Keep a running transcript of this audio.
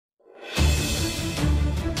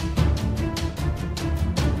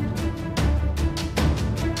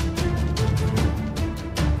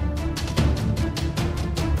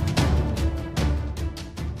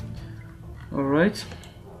Alright,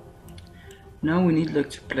 now we need like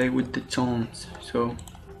to play with the tones, so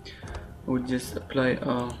I would just apply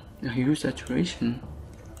a hue saturation,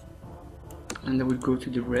 and I will go to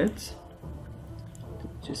the reds,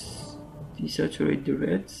 just desaturate the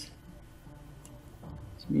reds.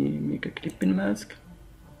 Let me make a clipping mask,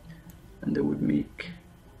 and I would make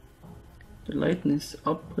the lightness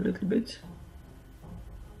up a little bit.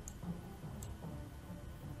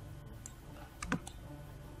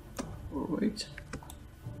 Alright,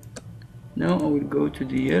 now I will go to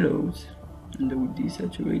the yellows, and I will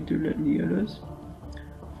desaturate the yellows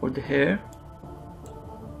for the hair,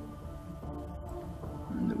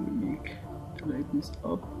 and I will make the lightness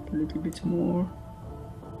up a little bit more.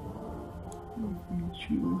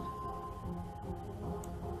 Choose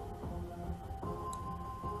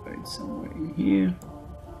right somewhere in here.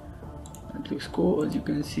 It looks cool. As you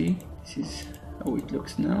can see, this is how it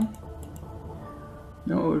looks now.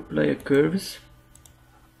 Now I will apply a curves.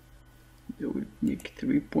 I will make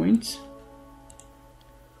 3 points.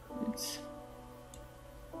 Let's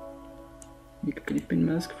make a clipping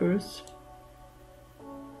mask first.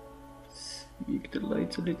 Let's make the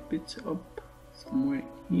lights a little bit up somewhere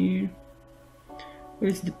here.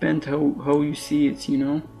 It depends how you see it, you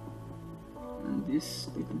know. And this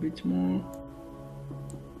little bit more.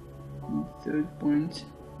 And the 3rd point,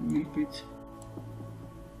 make it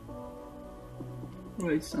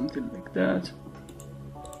right, something like that.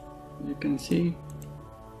 As you can see.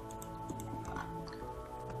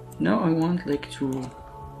 Now I want like to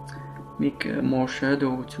make more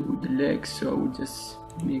shadow to the legs, so I will just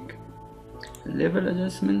make a level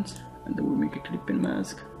adjustment, and I will make a clipping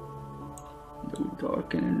mask. I will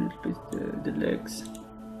darken a little bit the legs.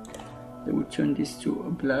 I will turn this to a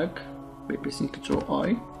black by pressing Ctrl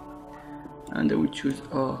I, and I will choose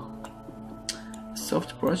a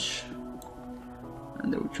soft brush,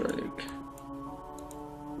 and I will try like,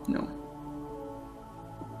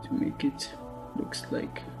 to make it looks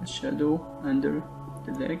like a shadow under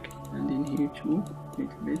the leg, and in here too a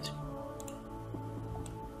little bit.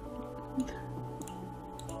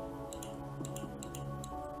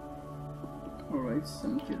 Alright,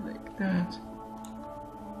 something like that.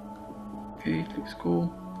 Okay, it looks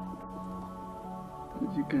cool.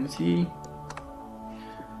 As you can see.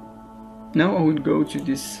 Now I will go to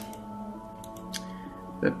this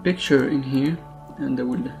picture in here, and I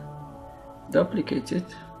will duplicate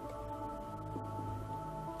it.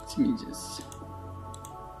 Let me just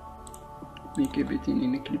make everything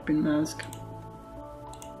in a clipping mask,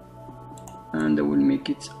 and I will make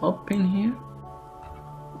it up in here.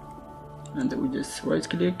 And I will just right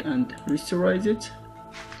click and rasterize it,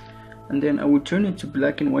 and then I will turn it to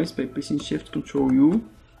black and white by pressing Shift Ctrl U,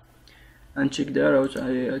 and check that out.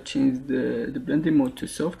 I changed the blending mode to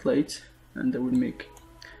soft light, and I will make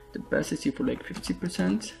the opacity for like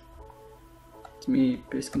 50%. Let me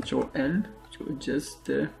press Ctrl L to adjust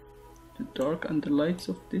the dark and the lights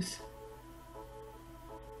of this.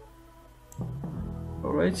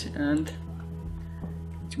 Alright, and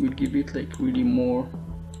it will give it like really more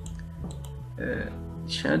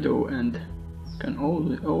shadow, and you can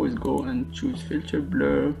always go and choose filter,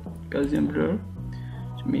 blur, Gaussian blur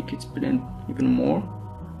to make it blend even more.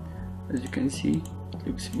 As you can see, it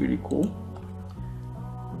looks really cool.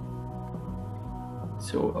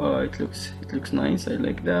 So it looks nice. I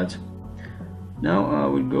like that. Now I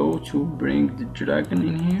will go to bring the dragon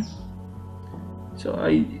in here. So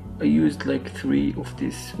I used like 3 of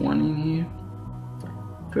this one in here.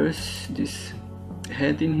 First this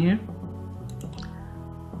head in here,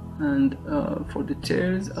 and for the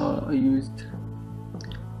tails I used,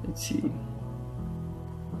 let's see,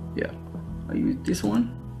 yeah, I used this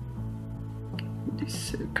one with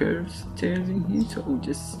this curves tails in here. So I'll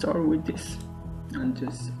just start with this and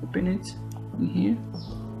just open it in here,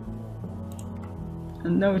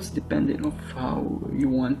 and now it's dependent of how you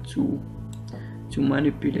want to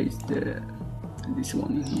manipulate this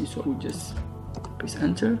one in here. So I will just press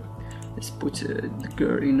enter. Let's put the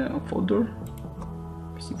girl in a folder.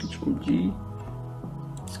 Pressing Ctrl G.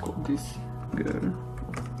 Let's call this girl.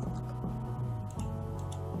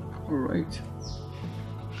 Alright.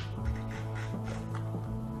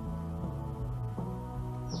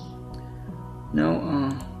 Now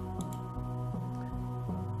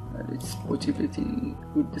let's put everything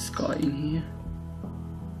with the sky in here.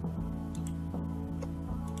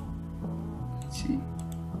 Let's see.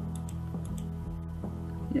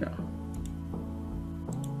 Yeah.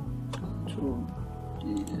 So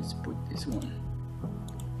let's put this one.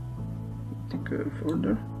 Put the girl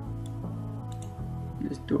folder.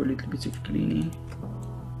 Let's do a little bit of cleaning.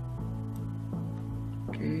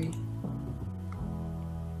 Okay.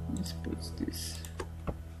 let's put this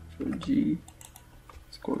for G.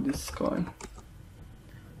 Let's call this sky.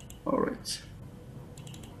 Alright,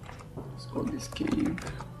 let's call this cave.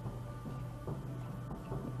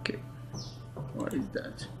 Okay, what is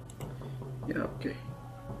that? Yeah, okay.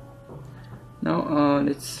 Now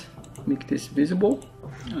let's make this visible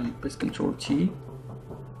and press Ctrl T.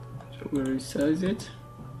 So we'll resize it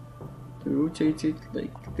to rotate it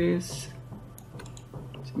like this.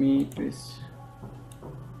 Let me press,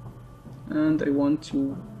 and I want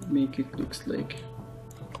to make it looks like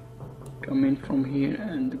coming from here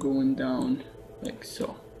and going down like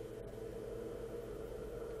so.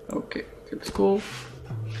 Okay, looks cool.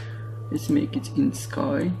 Let's make it in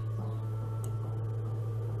sky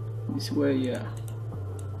this way. Yeah,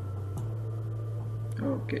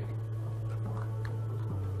 okay.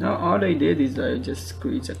 Now all I did is I just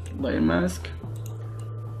create a layer mask,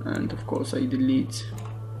 and of course I delete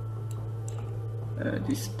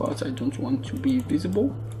this part I don't want to be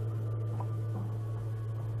visible,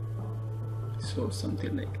 so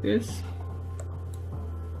something like this.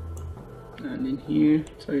 And in here,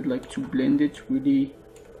 so I'd like to blend it really,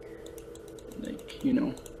 like, you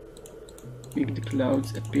know, make the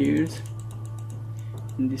clouds appear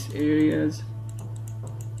in these areas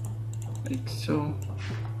like so.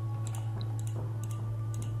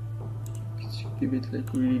 Let's give it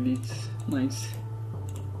like really nice,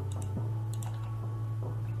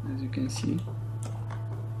 as you can see.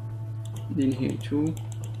 Then here too.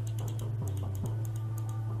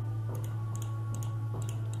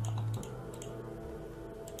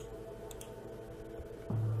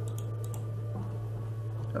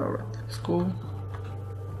 Alright, let's go.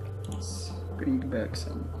 Let's bring back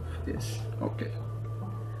some of this. Okay.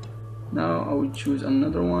 Now I will choose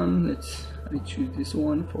another one. I choose this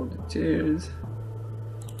one for the tears.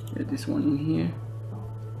 Yeah, this one in here.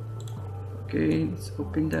 Okay, let's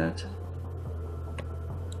open that.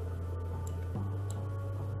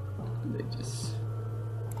 And I just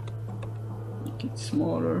make it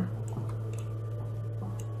smaller.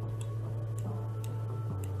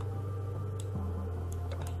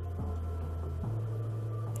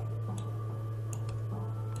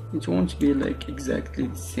 It won't be like exactly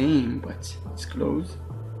the same, but it's close.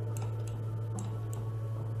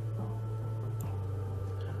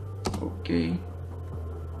 Okay,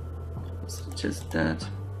 let's adjust that.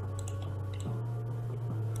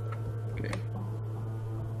 Okay,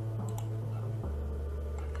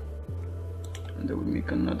 and I will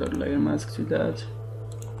make another layer mask to that.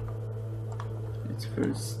 Let's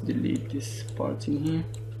first delete this part in here.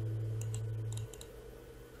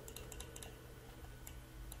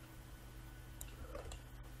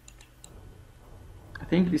 I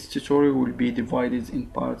think this tutorial will be divided in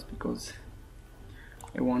parts because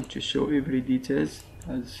I want to show every details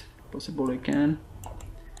as possible I can.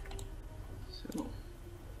 So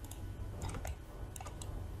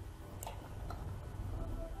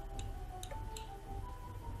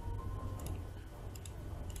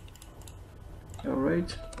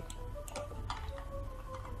alright,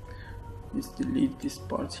 let's delete this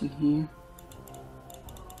part in here,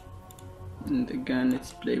 and again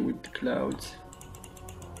let's play with the clouds.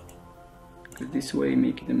 This way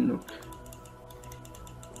make them look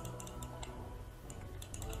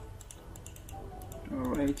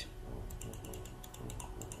alright.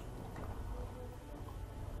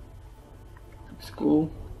 Looks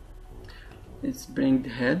cool. Let's bring the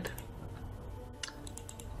head.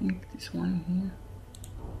 I think this one here.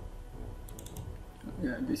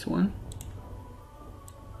 Yeah, this one.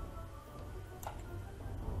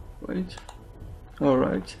 Right.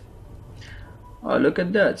 Alright. Oh, look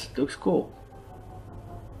at that. It looks cool.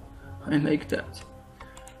 I like that.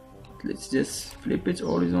 Let's just flip it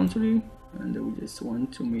horizontally, and we just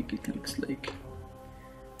want to make it looks like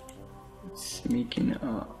it's making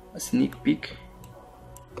a sneak peek.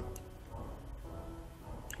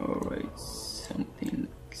 Alright, something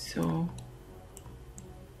like so.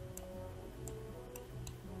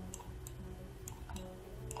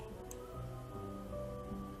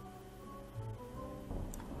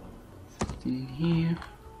 Something in here.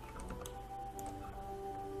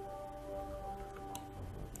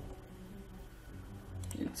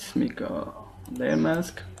 Let's make a layer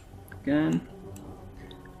mask again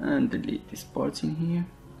and delete this part in here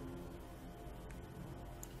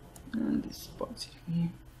and this part in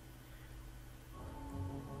here.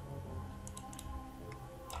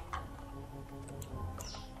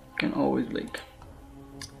 You can always like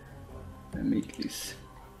make this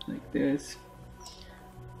like this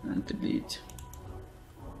and delete.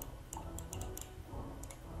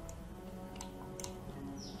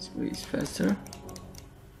 This way is faster.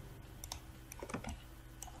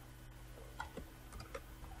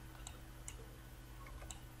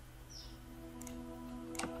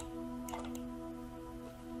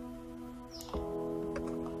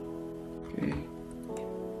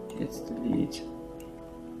 delete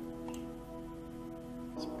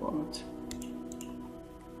this part.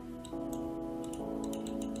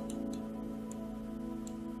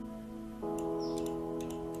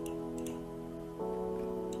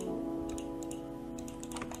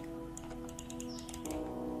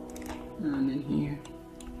 And in here,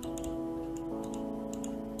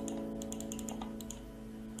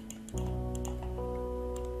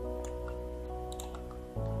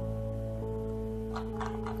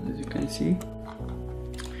 as you can see,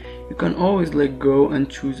 you can always like go and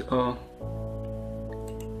choose a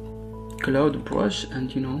cloud brush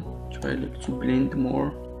and, you know, try like to blend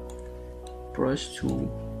more brush to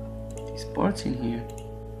these parts in here.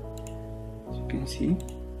 As you can see,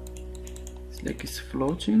 it's like it's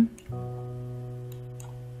floating.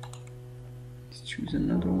 Let's choose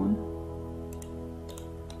another one.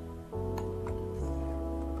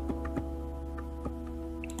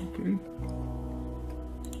 Okay,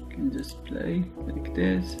 you can just play like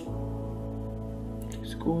this.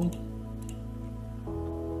 It's cool.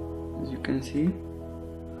 As you can see,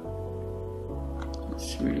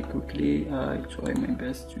 it's really quickly. I try my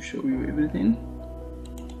best to show you everything.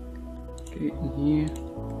 Okay, in here,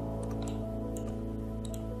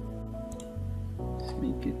 let's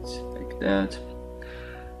make it like that.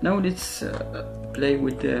 Now let's play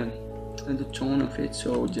with the tone of it.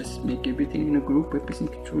 So just make everything in a group by pressing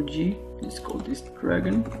Ctrl G. Let's call this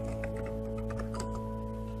dragon,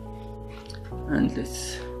 and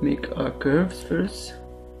let's make our curves first.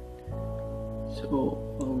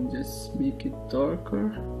 So I'll just make it darker,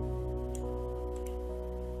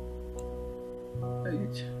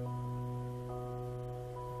 right?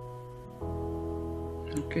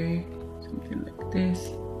 Okay, something like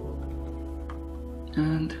this.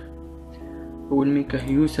 And I will make a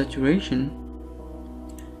hue saturation,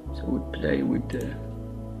 so we'll play with the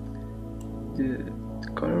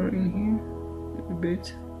color in here a little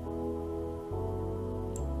bit.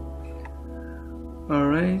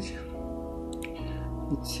 Alright,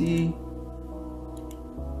 let's see.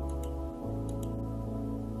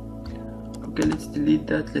 Okay, let's delete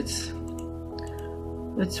that. Let's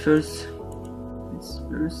first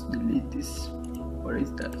delete this. What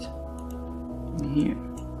is that in here?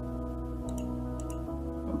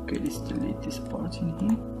 Okay, let's delete this part in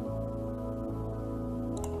here.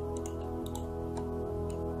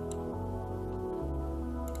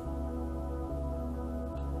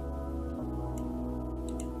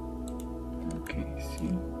 Okay,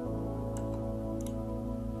 see.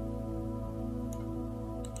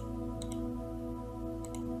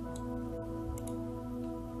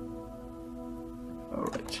 All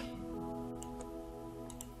right.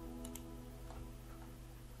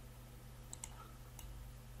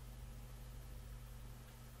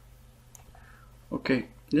 Okay,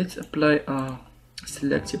 let's apply a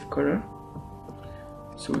selective color,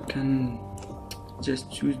 so we can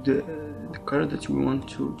just choose the color that we want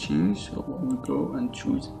to change. So we go and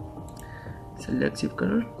choose selective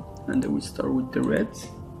color, and we start with the reds.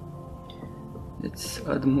 Let's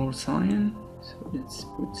add more cyan, so let's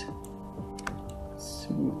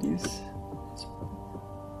move this.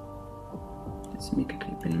 Let's make a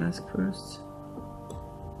clipping mask first.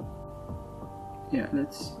 Yeah, you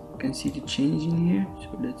can see the change in here. So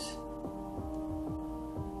let's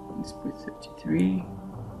put 33,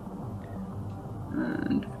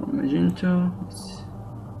 and for magenta,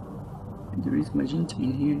 there is magenta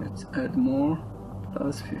in here. Let's add more,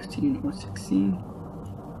 plus 15 or 16,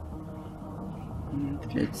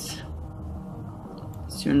 and let's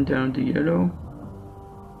turn down the yellow.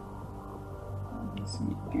 Let's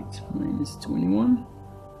make it minus 21,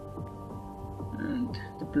 and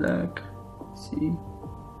the black. See,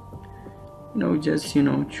 just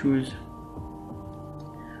choose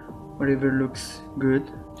whatever looks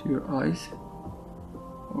good to your eyes.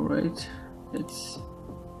 All right, let's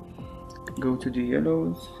go to the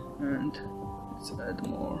yellows and let's add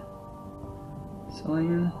more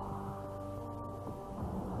cyan.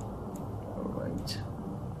 All right,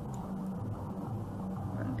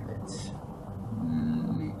 and let's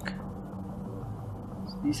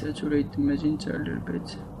desaturate the magenta a little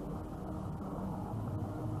bit.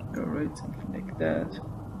 Alright, something like that.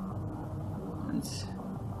 And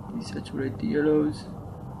desaturate the yellows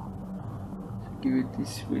to give it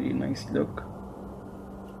this really nice look.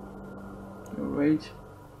 Alright,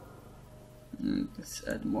 and let's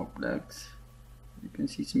add more blacks. You can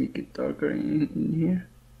see it's make it darker in here.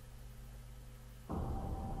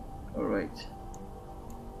 Alright,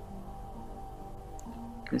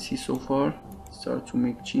 you can see so far start to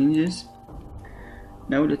make changes.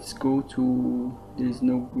 Now let's go to, there is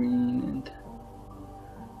no green, and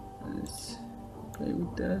let's play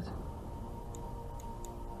with that.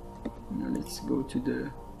 Now let's go to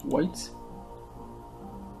the whites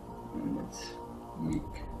and let's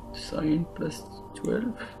make cyan plus 12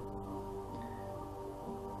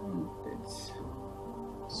 and let's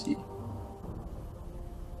see.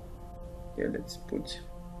 Yeah, let's put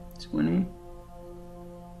 20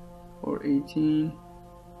 or 18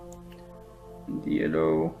 in the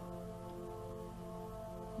yellow.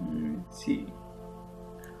 Let's see.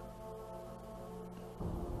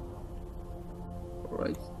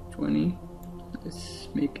 Alright, 20. Let's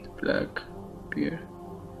make the black appear.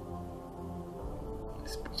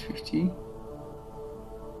 Let's put 50.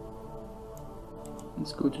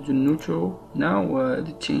 Let's go to the neutral. Now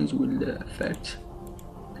the change will affect.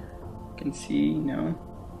 You can see now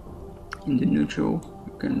in the neutral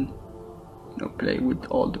you can play with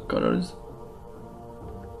all the colors.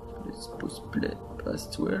 Let's put split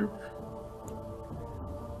plus 12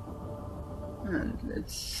 and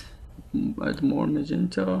let's add more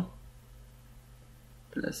magenta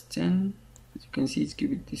plus 10. As you can see, it's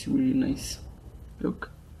giving this really nice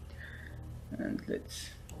look. And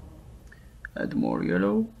let's add more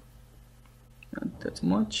yellow, not that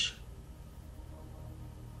much.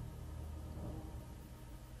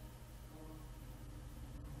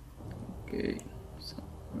 Okay, so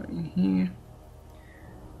right in here,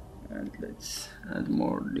 and let's add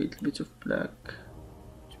more little bit of black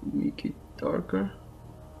to make it darker.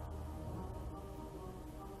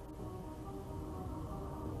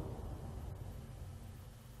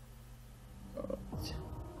 Alright.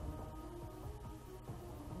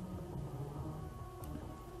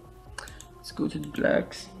 Let's go to the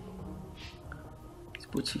blacks. Let's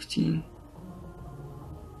put 15.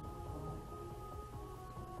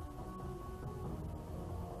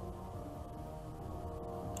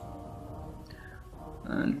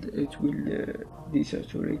 And it will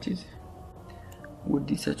desaturate it. Would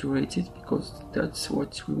desaturate it because that's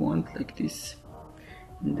what we want, like this.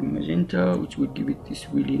 And the magenta, which will give it this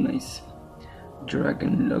really nice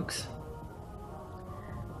dragon looks.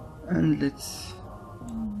 And let's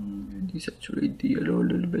desaturate the yellow a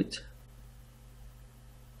little bit.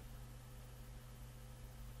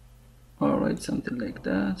 Alright, something like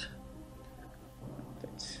that.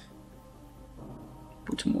 Let's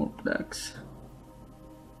put more blacks.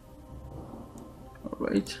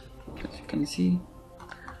 Alright, as you can see,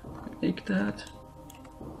 like that.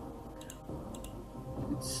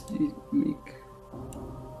 Let's make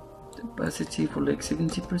the opacity for like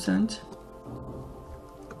 70%.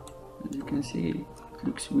 As you can see, it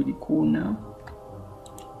looks really cool now.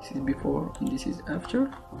 This is before and this is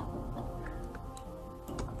after.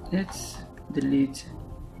 Let's delete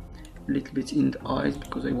a little bit in the eyes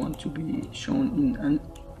because I want to be shown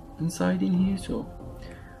inside in here. So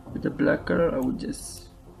with the black color I would just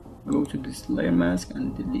go to this layer mask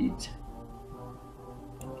and delete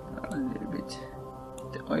a little bit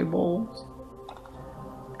the eyeballs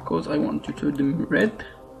because I want to turn them red.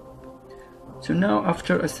 So now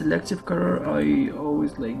after a selective color I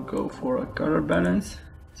always like go for a color balance,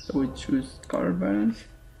 so we choose color balance,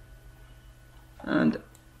 and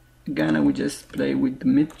again I will just play with the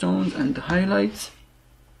midtones and the highlights.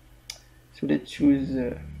 So let's choose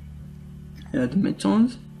the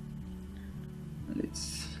midtones.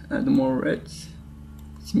 Let's add more reds.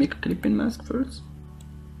 Let's make a clipping mask first.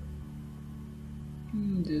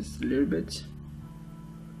 Just a little bit,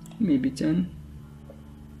 maybe 10.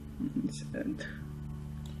 Let's add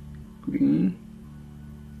green.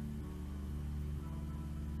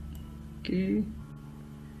 Okay.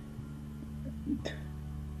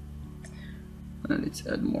 And let's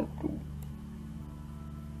add more blue.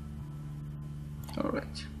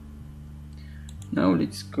 Alright. Now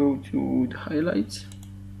let's go to the highlights.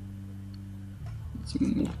 Let's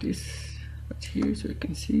move this right here so you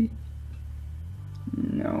can see.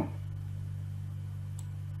 Now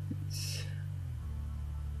let's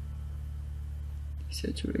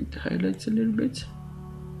saturate the highlights a little bit,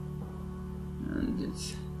 and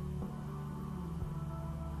let's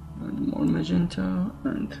add more magenta,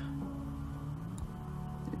 and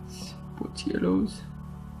let's put yellows,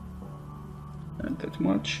 not that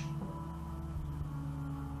much,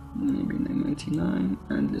 maybe 99.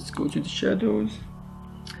 And let's go to the shadows.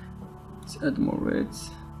 Let's add more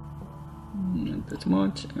reds, not that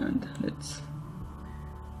much, and let's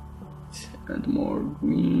add more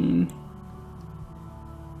green,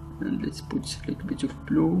 and let's put a little bit of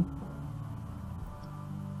blue,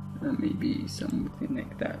 and maybe something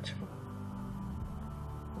like that.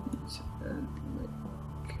 Let's add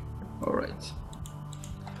like, alright,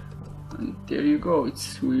 and there you go.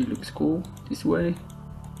 It really looks cool this way.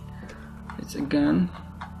 Let's again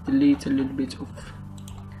delete a little bit of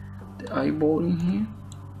the eyeball in here.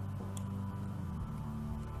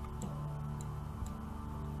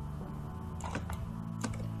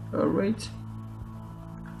 Alright,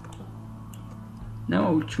 now I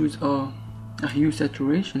will choose a hue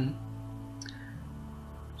saturation.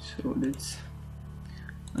 So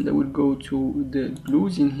and I will go to the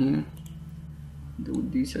blues in here. I will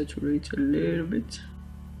desaturate a little bit,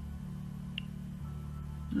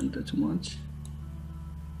 not that much.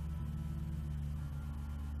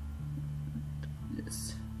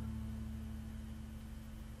 Yes.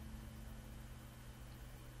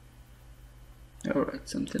 Alright,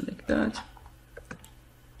 something like that.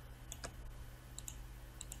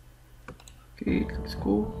 Okay, it looks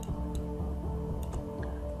cool.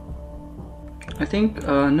 I think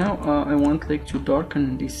now I want like to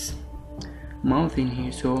darken this mouth in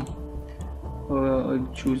here, so I'll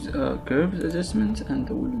choose curves adjustment and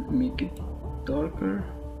I will make it darker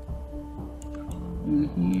in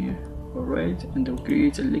here. Alright, and I'll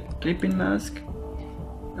create a clipping mask,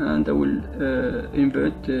 and I will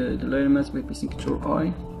invert the layer mask by pressing Ctrl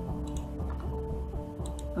I,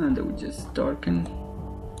 and I will just darken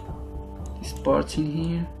this part in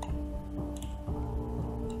here.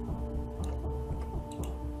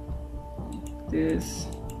 This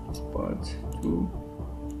part too,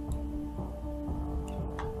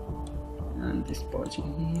 and this part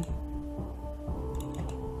in here.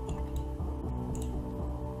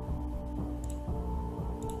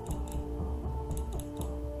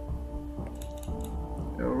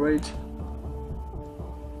 Alright,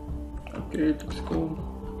 okay, it looks cool.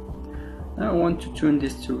 Now I want to turn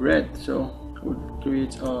this to red, so I will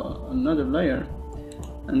create another layer,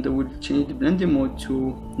 and I will change the blending mode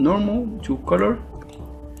to normal, to color,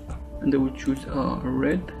 and I will choose a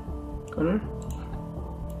red color,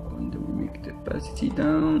 and I will make the opacity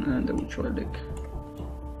down, and I will try like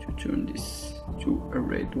to turn this to a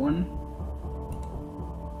red one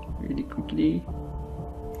really quickly.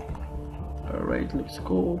 Alright, looks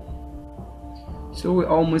cool. So we're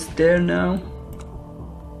almost there now.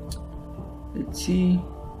 Let's see.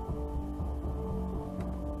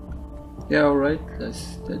 Yeah, alright,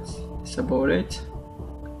 that's about it.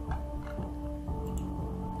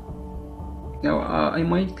 Now I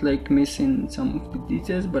might like missing some of the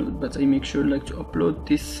details, but I make sure like to upload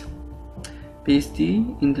this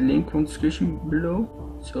PSD in the link from the description below.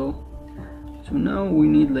 So now we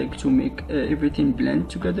need like to make everything blend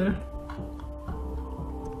together.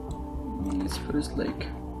 Let's first like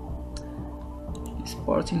this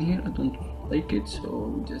part in here, I don't like it,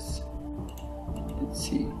 so just let's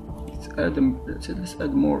see. Let's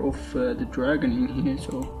add more of the dragon in here.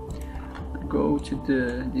 So I'll go to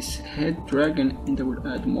this head dragon, and I will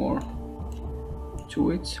add more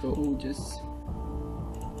to it. So just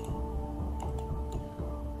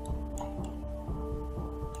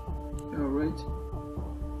alright.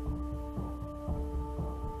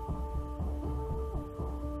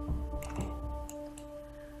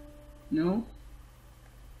 No.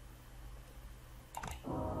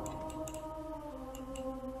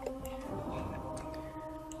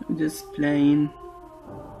 I'm just playing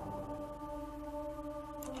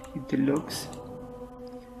with the looks.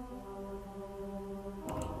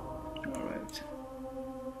 Alright.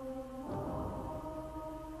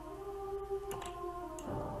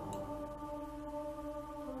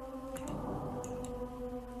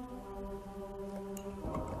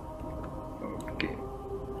 Okay.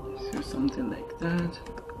 So something like that.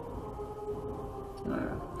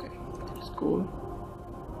 Okay, that's cool.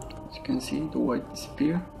 As you can see, the white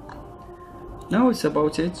disappear. Now it's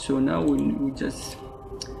about it. So now we just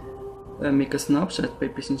make a snapshot by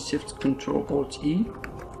pressing Shift Ctrl Alt E.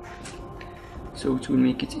 So it will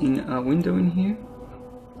make it in a window in here.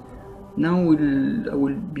 Now I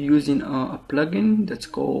will be using a plugin that's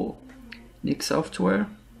called Nick Software.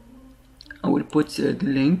 I will put the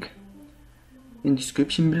link in the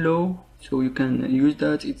description below, so you can use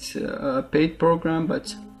that. It's a paid program,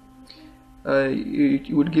 but it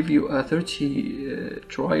will give you a 30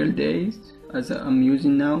 trial days as I'm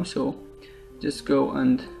using now. So just go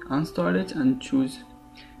and install it and choose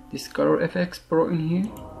this Color Efex Pro in here.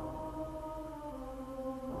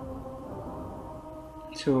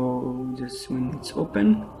 So just when it's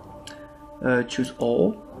open, choose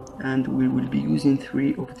all, and we will be using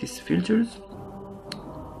 3 of these filters.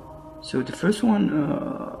 So the first one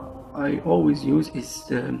I always use is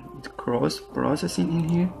the cross processing in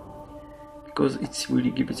here, because it's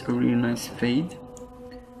really gives a really nice fade.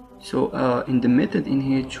 So in the method in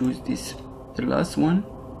here, choose this, the last one,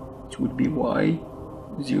 which would be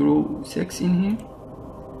Y06 in here,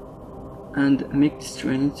 and make the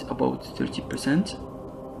strength about 30%.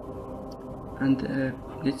 And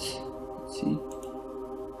let's see,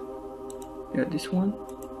 yeah, this one,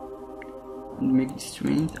 and make the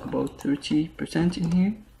strength about 30% in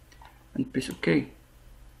here. and press OK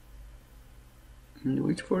and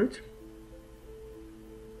wait for it.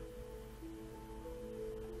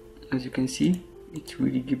 As you can see, it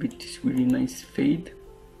really gives it this really nice fade.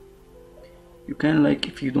 You can, like,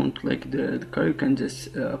 if you don't like the color, you can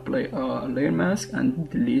just apply a layer mask and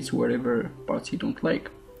delete whatever parts you don't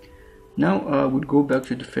like. Now we'll go back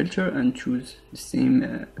to the filter and choose the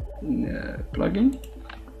same plugin,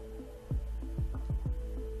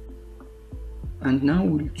 and now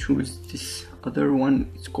we'll choose this other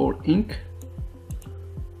one. It's called ink,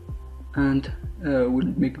 and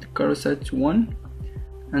we'll make the color set to 1,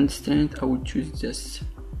 and strength I will choose just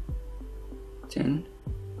 10%.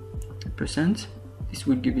 This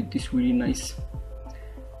will give it this really nice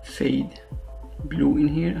fade blue in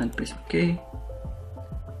here, and press OK.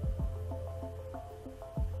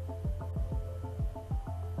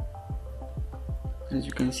 As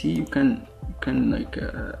you can see, you can like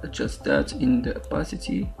adjust that in the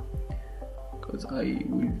opacity, because I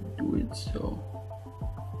will do it. So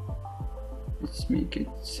let's make it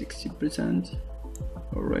 60%.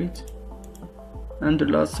 Alright, and the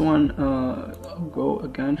last one, I'll go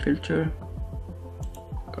again, filter,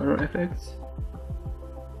 Color Efex,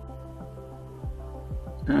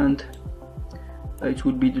 and it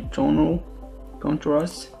would be the tonal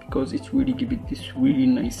contrast, because it really gives it this really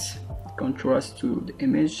nice contrast to the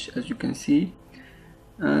image, as you can see.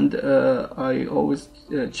 And I always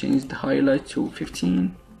change the highlight to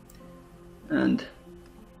 15, and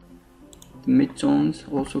the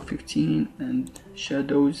midtones also 15, and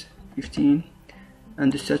shadows 15,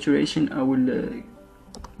 and the saturation I will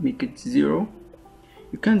make it 0.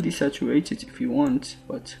 You can desaturate it if you want,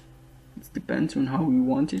 but it depends on how you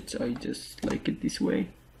want it. I just like it this way,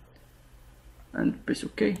 and press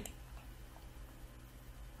OK.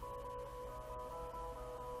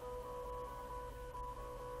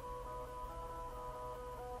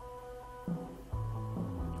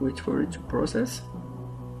 Wait for it to process.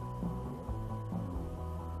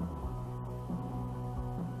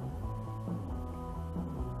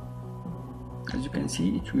 As you can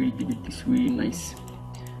see, it really gives it this really nice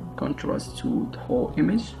contrast to the whole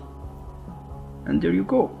image. And there you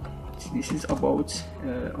go. This is about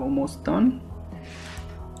almost done.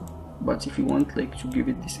 But if you want like to give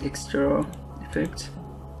it this extra effect,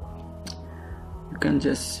 you can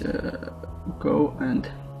just go and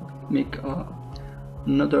make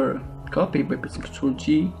another copy by pressing Ctrl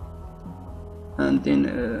G, and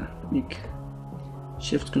then make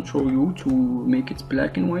Shift Ctrl U to make it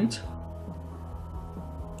black and white,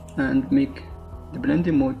 and make the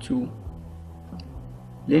blending mode to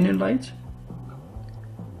linear light,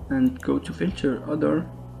 and go to filter, other,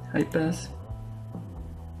 high pass,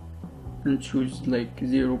 and choose like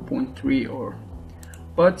 0.3 or,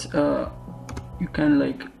 but you can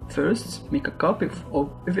like first make a copy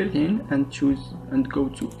of everything and choose and go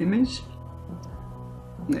to image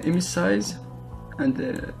size, and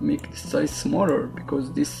make the size smaller,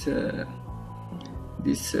 because this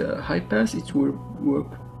high pass, it will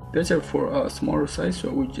work better for a smaller size. So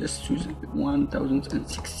I will just choose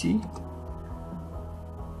 1060.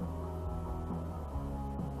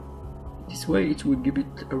 This way it will give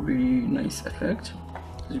it a really nice effect,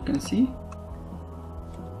 as you can see.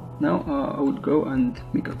 Now I would go and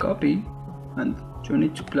make a copy and turn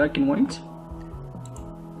it to black and white,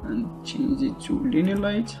 and change it to linear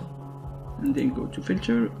light, and then go to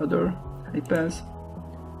filter, other, high pass,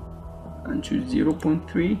 and choose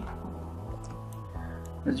 0.3.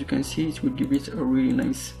 As you can see, it will give it a really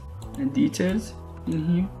nice details in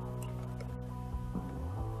here.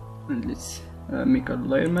 And let's make a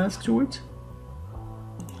layer mask to it,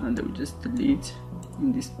 and I will just delete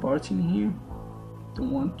in this part in here.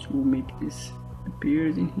 Don't want to make this appear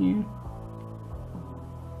in here,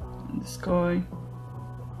 in the sky,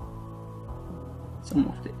 some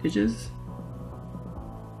of the edges,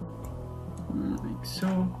 like so.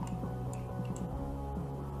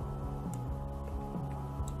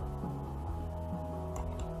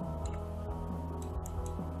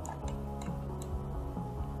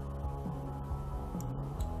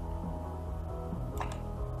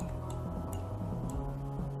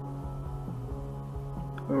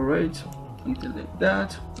 Alright, something like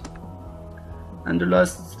that. And the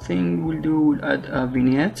last thing we'll do, we'll add a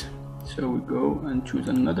vignette. So we go and choose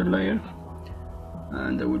another layer,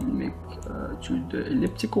 and I will make choose the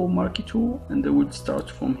elliptical marquee tool, and I will start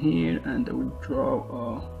from here, and I will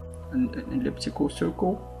draw an elliptical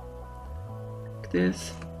circle like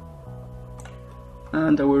this,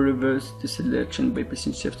 and I will reverse the selection by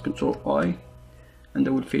pressing Shift Ctrl I, and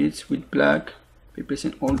I will fade it with black by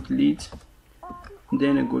pressing Alt Delete.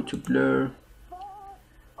 Then I go to blur,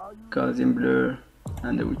 Gaussian blur,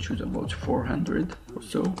 and I will choose about 400 or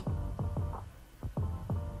so,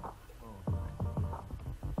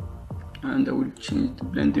 and I will change the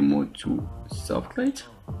blending mode to soft light,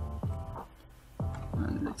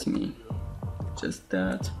 and let me adjust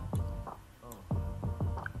that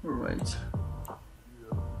right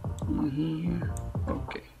in here.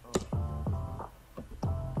 Okay.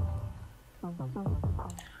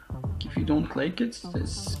 If you don't like it,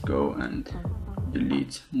 just go and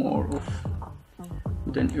delete more of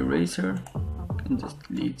with an eraser, and just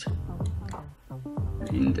delete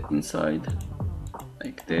in the inside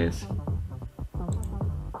like this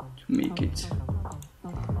to make it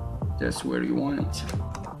just where you want it.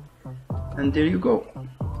 And there you go.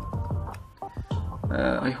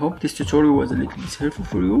 I hope this tutorial was a little bit helpful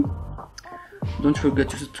for you. Don't forget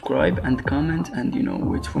to subscribe and comment, and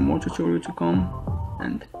wait for more tutorial to come,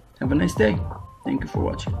 and have a nice day. Thank you for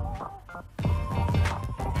watching.